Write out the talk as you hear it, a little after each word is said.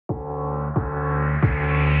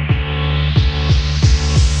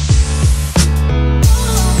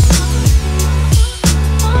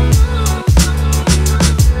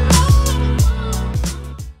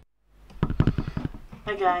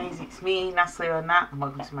guys, it's me, Natalie or Nat, and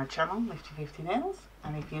welcome to my channel, Nifty50Nails.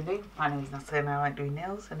 And if you're new, my name is Natalie and I like doing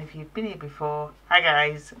nails. And if you've been here before, hi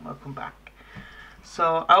guys, and welcome back.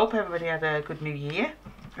 So I hope everybody had a good new year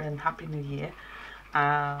and happy new year.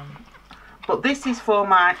 But this is for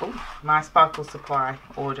my sparkle supply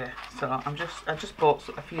order. So I just bought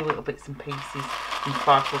a few little bits and pieces from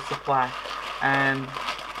sparkle supply.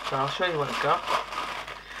 So I'll show you what I got.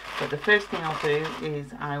 But the first thing I'll do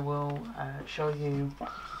is I will show you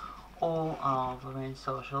all of the main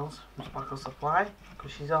socials from Sparkle Supply,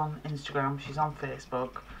 because she's on Instagram, she's on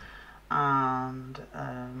Facebook, and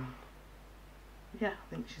yeah, I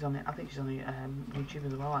think she's on it. I think she's on YouTube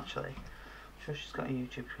as well. Actually, I'm sure she's got a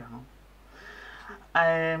YouTube channel.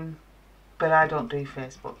 But I don't do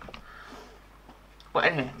Facebook. But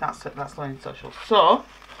anyway, that's the main socials. So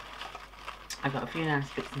I got a few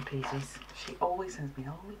nice bits and pieces. She always sends me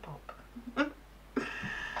a lollipop.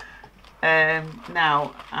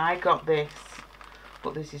 Now, I got this,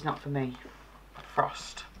 but this is not for me.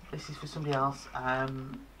 Frost. This is for somebody else.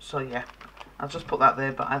 So yeah, I'll just put that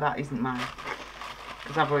there, but that isn't mine,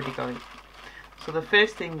 because I've already got it. So the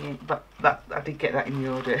first thing is, but that I did get that in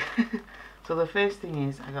the order. So the first thing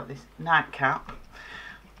is, I got this nightcap.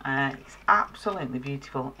 It's absolutely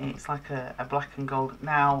beautiful. It's like a black and gold.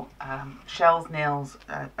 Now, Shell's Nails,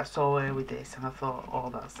 I saw her with this and I thought, oh,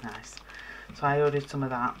 that's nice. So I ordered some of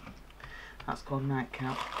that. That's called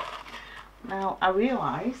Nightcap. Now, I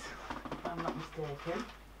realise, if I'm not mistaken,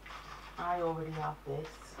 I already have this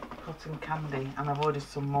cotton candy and I've ordered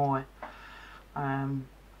some more.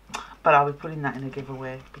 But I'll be putting that in a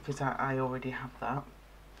giveaway because I already have that.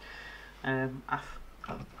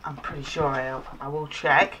 I'm pretty sure I have. I will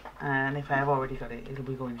check, and if I have already got it, it'll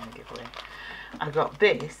be going in a giveaway. I got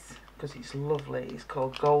this because it's lovely. It's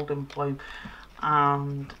called Golden Plume,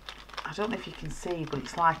 and I don't know if you can see, but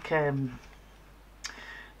it's like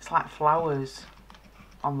flowers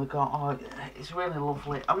on the go. Oh, it's really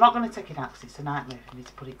lovely. I'm not going to take it out because it's a nightmare for me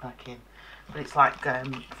to put it back in. But it's like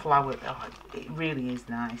flower. Oh, it really is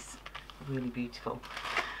nice, really beautiful.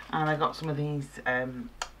 And I got some of these.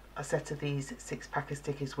 A set of these 6-pack of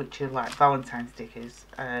stickers, which are like Valentine stickers.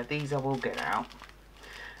 These I will get out.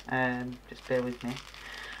 Just bear with me.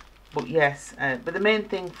 But yes, but the main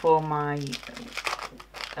thing for my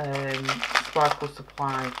Sparkle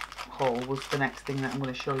Supply haul was the next thing that I'm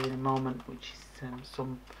going to show you in a moment, which is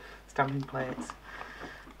some stamping plates.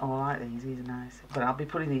 Oh, I like these. These are nice. But I'll be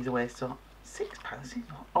putting these away. So 6 packs.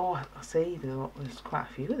 Oh, I see. There's quite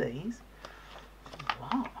a few of these.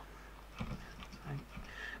 Wow.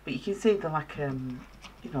 But you can see they're like, you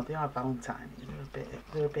know, they are Valentine.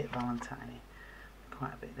 They're a bit Valentine-y.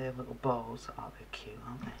 Quite a bit. They're little bows. Oh, they're cute,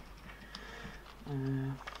 aren't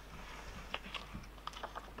they?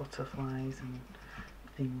 Butterflies and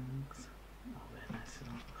things. Oh, very nice.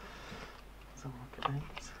 Let's have a look at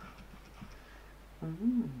these.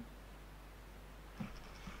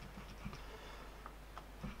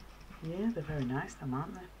 Yeah, they're very nice, them,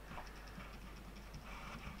 aren't they?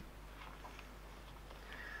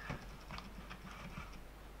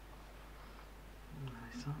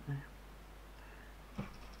 Aren't there?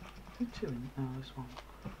 There's 2 in it. No, there's 1.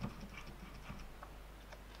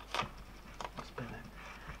 That's better.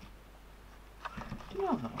 Do you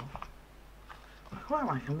know though? I quite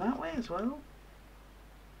like them that way as well.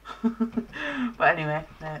 But anyway,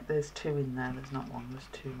 there's 2 in there. There's not 1. There's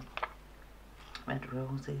 2 red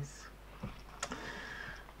roses.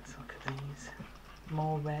 Let's look at these.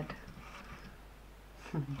 More red.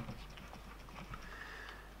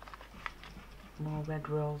 More red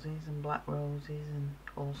roses and black roses and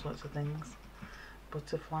all sorts of things.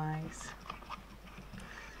 Butterflies.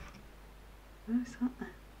 Nice, aren't they?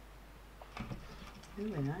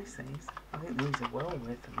 Really nice, these. I think these are well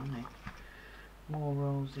worth the money. More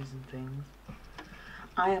roses and things.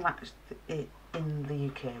 I am actually in the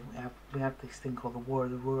UK. We have this thing called the War of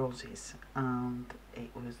the Roses, and it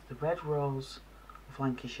was the red rose of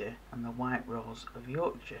Lancashire and the white rose of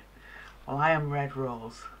Yorkshire. Well, I am red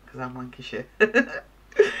rose because I'm Lancashire.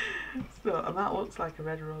 So, and that looks like a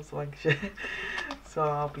red rose of Lancashire. So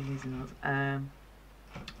I'll be using those.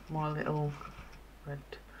 More little red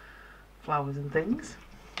flowers and things.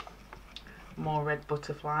 More red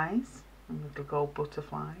butterflies and little gold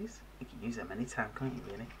butterflies. You can use them anytime, can't you,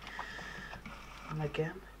 really? And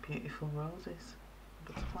again, beautiful roses,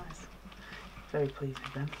 butterflies. Very pleased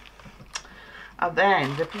with them. And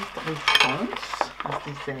then the piece that we want, as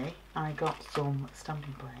they say, I got some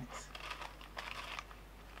stamping plates,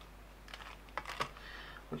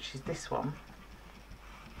 which is this one,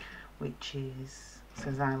 which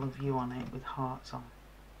says I love you on it with hearts on.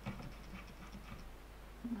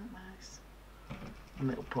 Isn't that nice?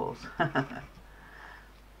 little paws.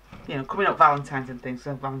 You know, coming up Valentine's and things,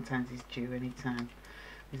 so Valentine's is due any time,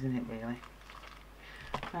 isn't it really?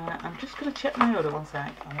 I'm just going to check my order one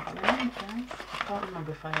sec. Guys. I can't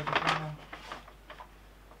remember if I ordered one.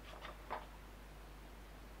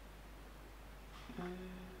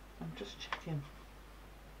 I'm just checking.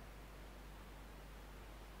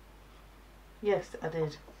 Yes, I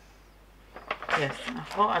did. Yes, I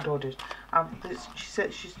thought I'd ordered. She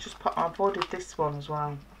said she's just put. I've ordered this one as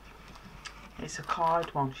well. It's a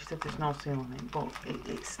card one. She said there's no seal on it, but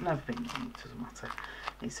it's never been. It doesn't matter.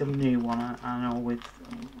 It's a new one, I know, with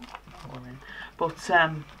but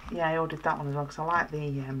yeah, I ordered that one as well because I like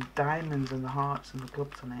the diamonds and the hearts and the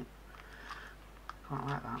clubs on it. Quite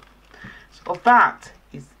like that. So that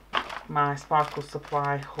is my Sparkle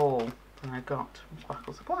Supply haul that I got from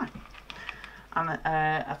Sparkle Supply. And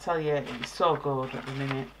I tell you, it's so good at the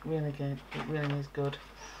minute. Really good. It really is good.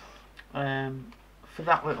 For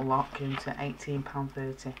that little lot, came to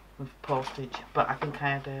 £18.30 with postage. But I think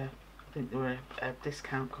I think there were a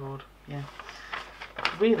discount code. Yeah,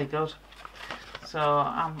 really good. So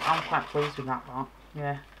I'm quite pleased with that lot.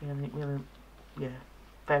 Yeah, really, yeah,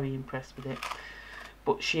 very impressed with it.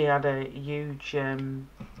 But she had a huge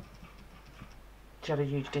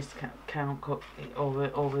discount cut over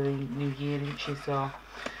the new year, didn't she? So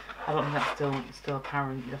I don't think that's still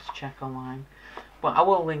apparent. You have to check online. But I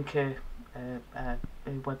will link a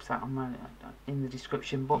website on in the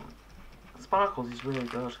description. But Sparkles is really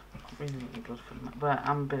good, really good for them. But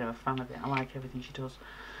I'm a bit of a fan of it. I like everything she does.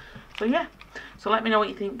 So yeah, so let me know what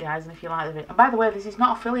you think, guys, and if you like the video. And by the way, this is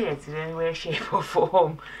not affiliated in any way, shape or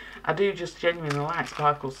form. I do just genuinely like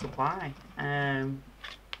Sparkle Supply. Yeah,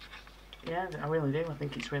 I really do. I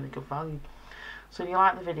think it's really good value. So if you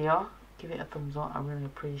like the video, give it a thumbs up. I really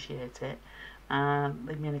appreciate it. And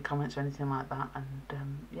leave me any comments or anything like that.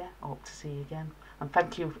 And yeah, I hope to see you again. And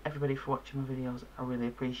thank you everybody for watching my videos. I really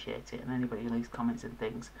appreciate it. And anybody who leaves comments and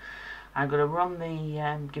things. I'm going to run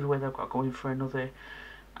the giveaway that I've got going for another.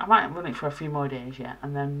 I might run it for a few more days yet,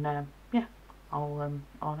 and then yeah, I'll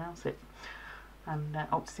announce it. And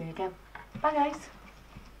hope to see you again. Bye, guys.